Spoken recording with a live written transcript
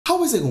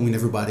How is it going,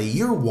 everybody?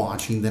 You're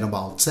watching Then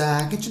About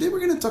Tech, and today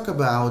we're going to talk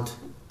about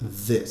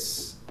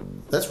this.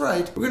 That's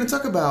right, we're going to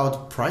talk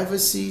about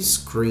privacy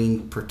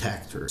screen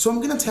protector. So I'm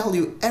going to tell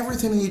you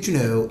everything you need to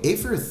know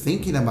if you're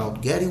thinking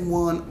about getting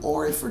one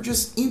or if you're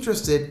just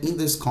interested in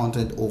this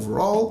content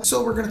overall.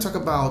 So we're going to talk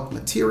about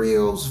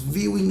materials,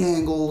 viewing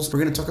angles,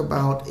 we're going to talk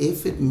about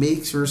if it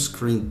makes your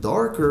screen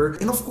darker,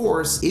 and of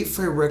course, if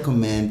I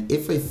recommend,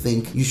 if I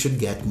think you should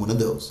get one of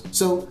those.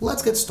 So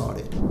let's get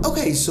started.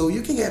 Okay, so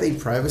you can get a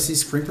privacy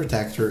screen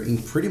protector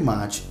in pretty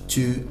much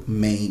two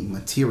main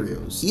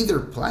materials. Either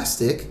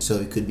plastic, so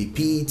it could be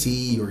PET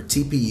or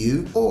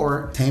TPU,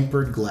 or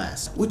tempered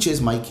glass, which is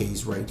my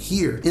case right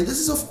here. And this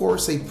is of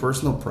course a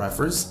personal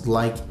preference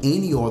like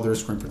any other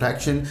screen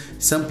protection.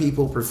 Some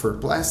people prefer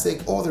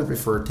plastic, others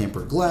prefer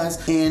tempered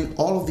glass, and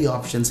all of the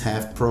options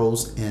have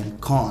pros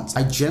and cons.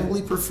 I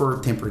generally prefer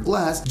tempered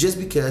glass just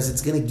because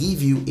it's gonna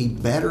give you a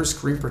better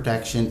screen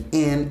protection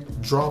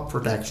and drop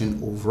protection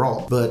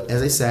overall. But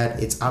as I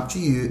said, it's up to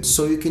you,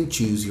 so you can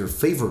choose your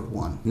favorite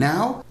one.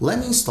 Now, let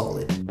me install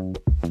it.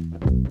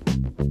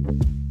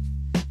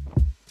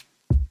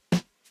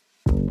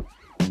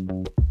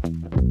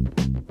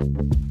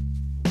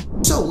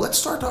 So let's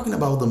start talking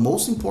about the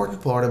most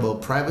important part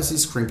about privacy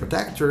screen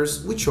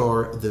protectors, which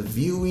are the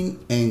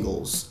viewing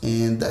angles.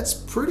 And that's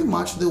pretty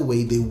much the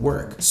way they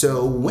work.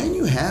 So when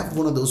you have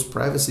one of those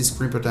privacy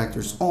screen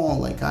protectors on,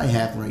 like I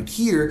have right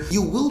here,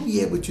 you will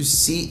be able to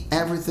see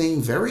everything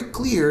very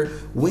clear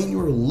when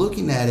you're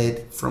looking at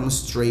it from a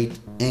straight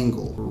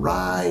angle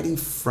right in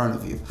front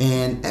of you.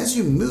 And as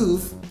you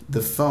move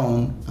the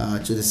phone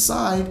to the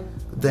side,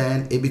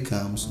 then it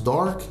becomes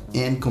dark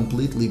and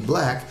completely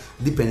black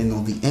depending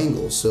on the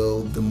angle.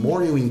 So the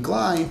more you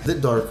incline, the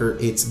darker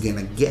it's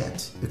gonna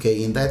get,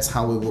 okay? And that's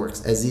how it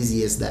works, as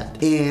easy as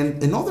that.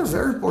 And another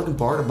very important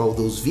part about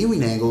those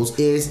viewing angles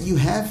is you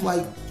have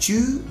like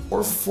 2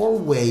 or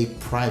 4-way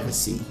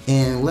privacy.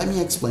 And let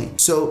me explain.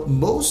 So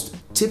most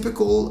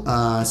typical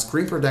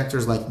screen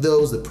protectors like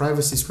those, the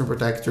privacy screen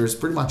protectors,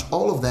 pretty much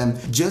all of them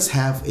just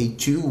have a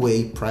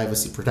 2-way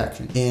privacy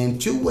protection. And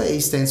 2-way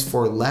stands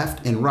for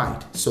left and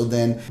right. So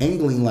then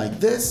angling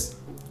like this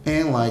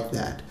and like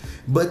that.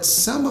 But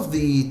some of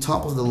the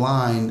top of the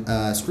line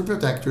screen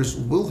protectors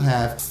will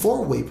have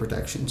 4-way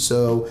protection.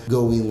 So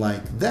going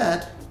like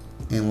that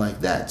and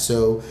like that.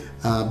 So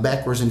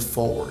backwards and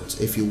forwards,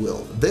 if you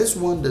will. This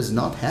one does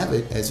not have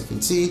it, as you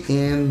can see,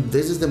 and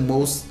this is the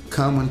most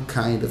common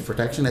kind of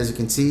protection. As you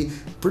can see,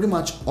 pretty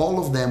much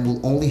all of them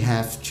will only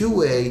have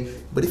 2-way,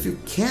 but if you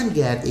can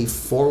get a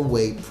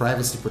 4-way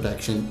privacy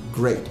protection,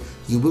 great.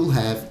 You will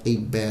have a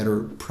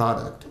better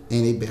product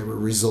and a better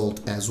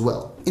result as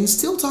well. And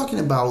still talking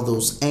about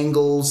those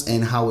angles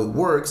and how it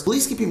works,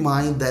 please keep in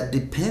mind that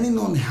depending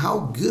on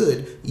how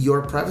good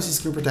your privacy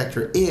screen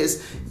protector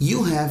is,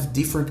 you'll have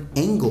different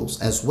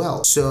angles as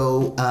well.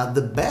 So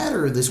the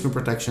better the screen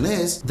protection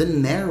is, the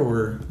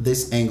narrower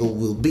this angle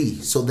will be.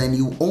 So then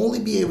you only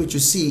be able to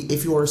see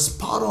if you are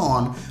spot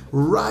on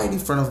right in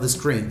front of the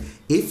screen.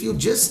 If you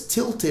just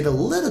tilt it a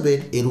little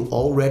bit, it'll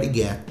already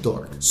get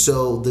dark.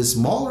 So the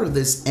smaller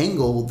this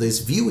angle, this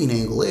viewing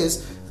angle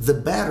is, the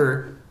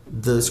better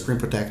the screen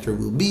protector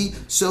will be.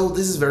 So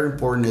this is very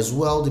important as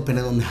well,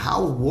 depending on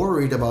how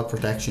worried about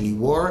protection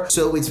you are.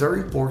 So it's very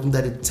important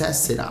that it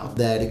tests it out,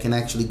 that it can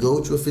actually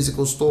go to a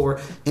physical store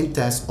and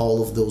test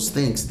all of those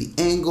things. The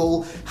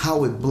angle,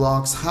 how it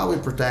blocks, how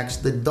it protects,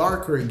 the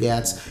darker it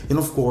gets, and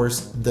of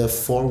course, the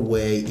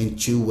 4-way and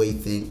 2-way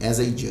thing, as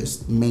I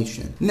just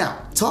mentioned.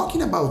 Now,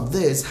 talking about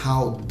this,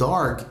 how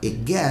dark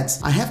it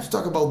gets, I have to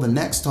talk about the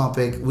next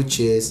topic, which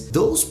is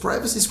those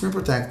privacy screen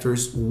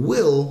protectors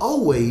will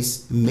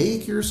always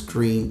make your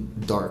screen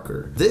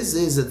darker. This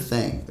is a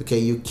thing, okay?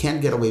 You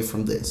can't get away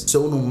from this.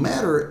 So no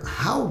matter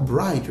how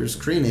bright your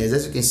screen is,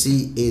 as you can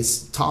see,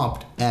 it's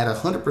topped at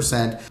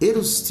 100%,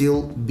 it'll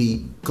still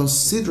be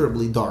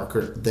considerably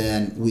darker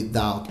than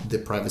without the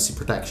privacy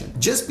protection.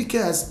 Just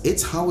because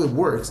it's how it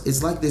works.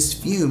 It's like this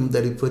fume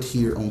that you put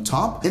here on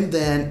top, and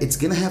then it's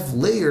gonna have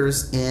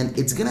layers and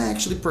it's gonna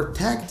actually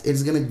protect,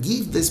 it's gonna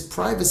give this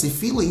privacy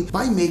feeling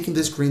by making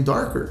the screen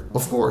darker.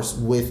 Of course,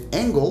 with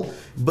angle,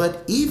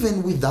 but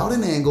even without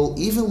an angle,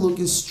 even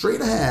looking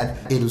straight ahead,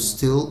 it'll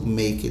still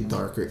make it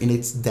darker, and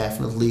it's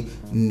definitely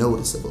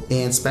noticeable.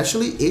 And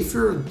especially if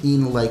you're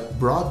in like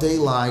broad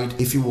daylight,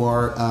 if you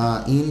are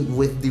in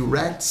with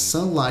direct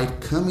sunlight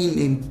coming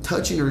and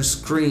touching your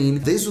screen,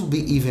 this will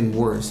be even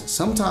worse.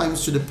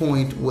 Sometimes to the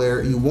point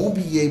where you won't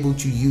be able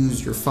to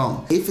use your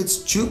phone. If it's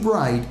too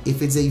bright,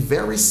 if it's a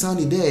very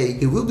sunny day,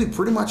 it will be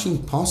pretty much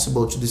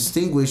impossible to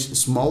distinguish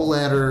small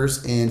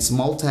letters and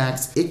small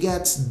text. It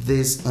gets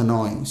this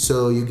annoying.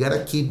 So you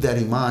gotta keep that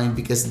in mind,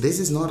 because this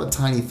is not a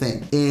tiny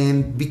thing.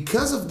 And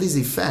because of this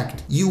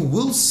effect, you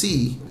will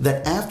see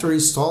that after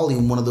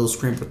installing one of those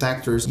screen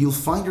protectors, you'll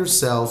find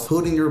yourself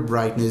putting your browser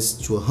brightness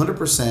to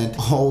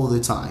 100% all the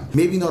time.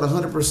 Maybe not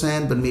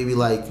 100%, but maybe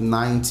like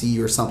 90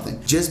 or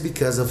something, just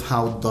because of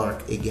how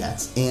dark it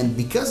gets. And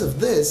because of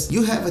this,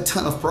 you have a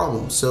ton of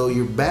problems. So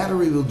your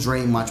battery will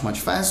drain much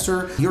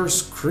faster. Your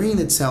screen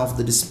itself,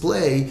 the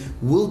display,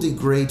 will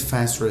degrade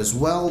faster as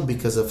well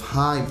because of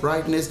high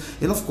brightness.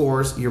 And of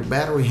course, your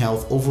battery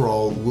health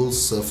overall will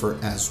suffer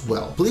as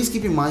well. Please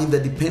keep in mind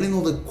that depending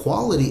on the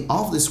quality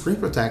of the screen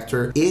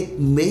protector, it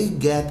may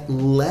get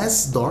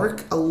less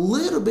dark, a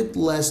little bit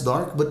less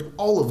dark, but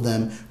all of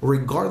them,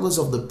 regardless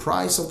of the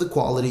price of the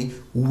quality,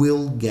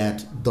 will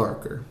get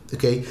darker.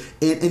 Okay,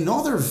 and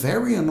another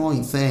very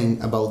annoying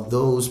thing about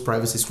those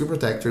privacy screen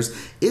protectors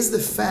is the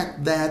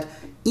fact that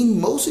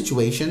in most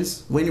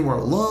situations, when you are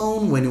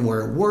alone, when you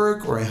are at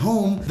work or at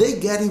home, they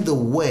get in the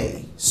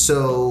way.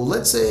 So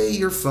let's say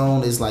your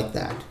phone is like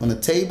that, on a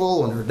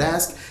table, on your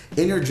desk,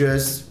 and you're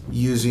just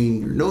using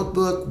your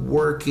notebook,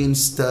 working,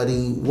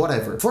 studying,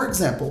 whatever. For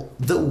example,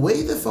 the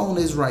way the phone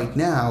is right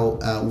now,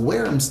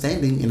 where I'm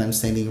standing, and I'm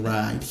standing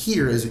right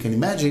here, as you can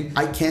imagine,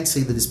 I can't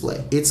see the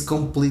display. It's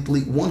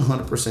completely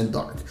 100%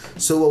 dark.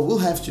 So I will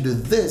have to do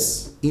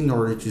this in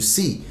order to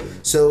see.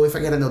 So if I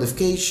get a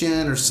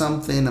notification or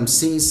something, I'm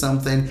seeing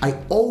something, I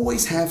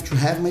always have to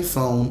have my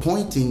phone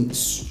pointing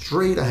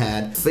straight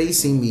ahead,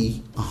 facing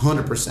me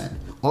 100%.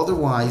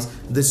 Otherwise,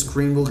 the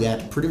screen will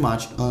get pretty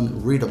much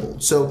unreadable.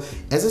 So,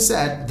 as I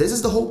said, this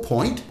is the whole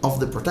point of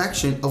the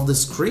protection of the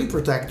screen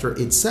protector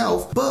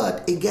itself,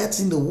 but it gets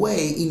in the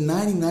way in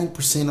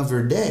 99% of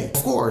your day.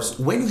 Of course,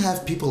 when you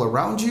have people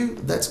around you,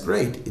 that's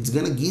great. It's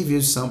gonna give you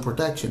some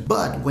protection.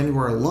 But when you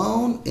are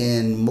alone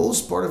and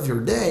most part of your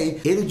day,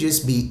 it'll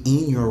just be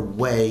in your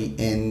way,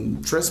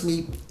 and trust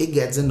me, it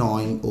gets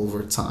annoying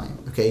over time,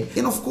 okay?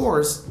 And of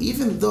course,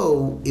 even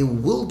though it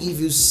will give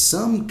you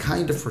some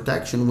kind of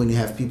protection when you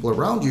have people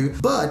around you,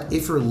 but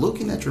if you're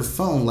looking at your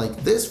phone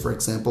like this, for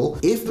example,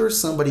 if there's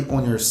somebody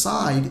on your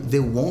side, they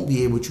won't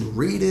be able to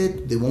read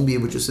it, they won't be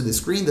able to see the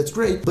screen, that's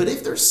great. But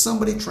if there's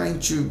somebody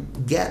trying to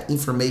get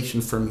information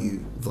from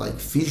you, like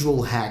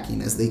visual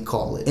hacking as they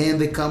call it,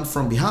 and they come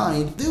from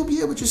behind, they'll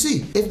be able to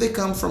see. If they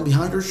come from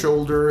behind your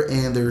shoulder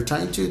and they're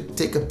trying to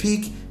take a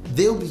peek,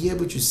 they'll be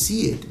able to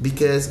see it,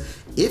 because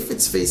if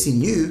it's facing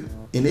you,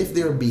 and if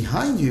they're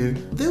behind you,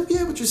 they'll be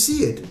able to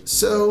see it.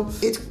 So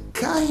it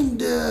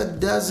kinda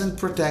doesn't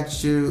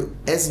protect you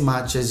as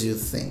much as you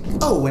think.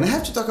 Oh, and I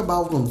have to talk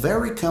about one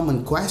very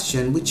common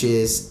question, which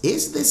is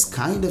this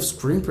kind of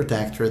screen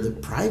protector, the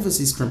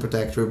privacy screen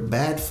protector,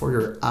 bad for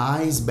your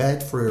eyes,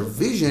 bad for your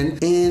vision?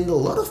 And a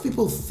lot of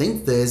people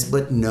think this,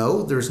 but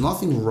no, there's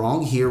nothing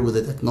wrong here with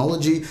the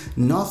technology,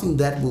 nothing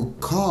that will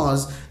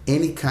cause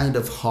any kind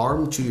of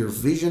harm to your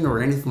vision or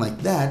anything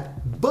like that.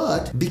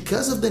 But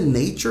because of the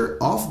nature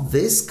of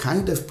this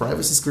kind of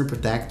privacy screen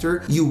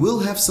protector, you will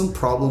have some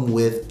problem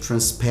with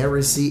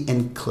transparency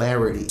and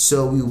clarity.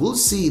 So we will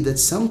see that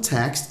some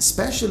text,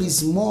 especially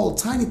small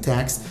tiny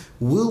text,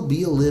 will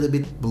be a little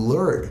bit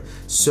blurred.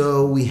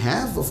 So we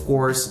have, of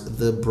course,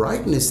 the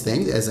brightness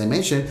thing, as I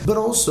mentioned, but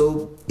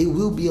also it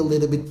will be a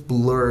little bit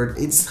blurred.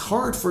 It's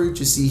hard for you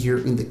to see here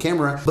in the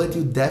camera, but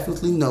you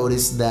definitely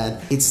notice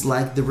that it's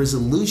like the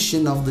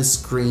resolution of the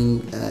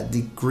screen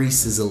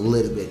decreases a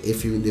little bit,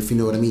 if you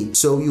know what I mean.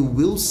 So you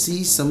will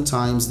see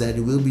sometimes that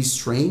it will be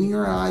straining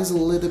your eyes a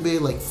little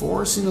bit, like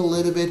forcing a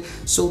little bit.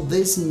 So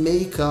this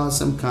may cause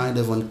some kind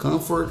of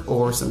discomfort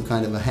or some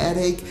kind of a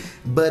headache,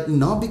 but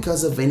not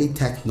because of any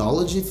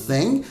technology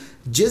thing,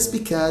 just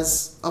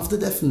because of the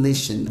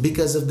definition,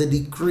 because of the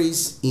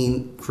decrease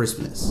in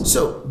crispness.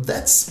 So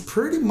that's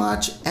pretty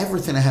much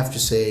everything I have to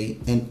say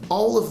and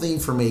all of the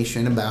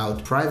information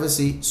about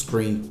privacy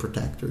screen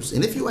protectors.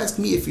 And if you ask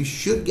me if you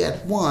should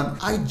get one,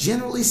 I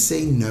generally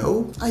say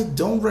no. I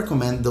don't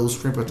recommend those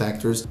screen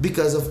protectors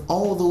because of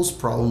all those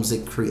problems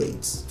it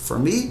creates. For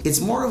me, it's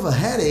more of a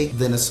headache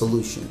than a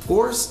solution. Of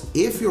course,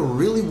 if you're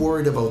really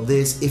worried about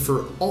this, if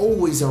you're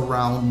always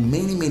around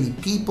many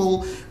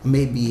people,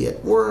 maybe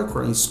at work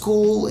or in school,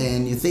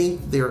 and you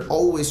think they're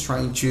always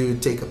trying to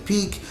take a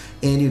peek,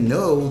 and you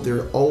know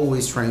they're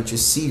always trying to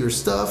see your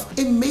stuff,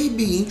 it may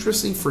be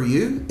interesting for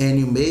you, and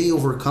you may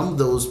overcome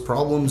those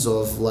problems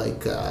of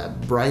like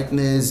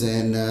brightness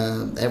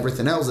and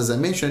everything else, as I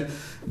mentioned.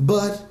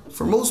 But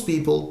for most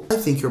people, I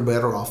think you're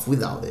better off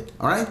without it.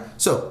 All right,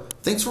 so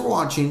thanks for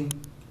watching,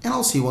 and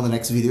I'll see you on the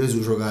next video as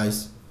usual,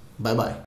 guys. Bye bye.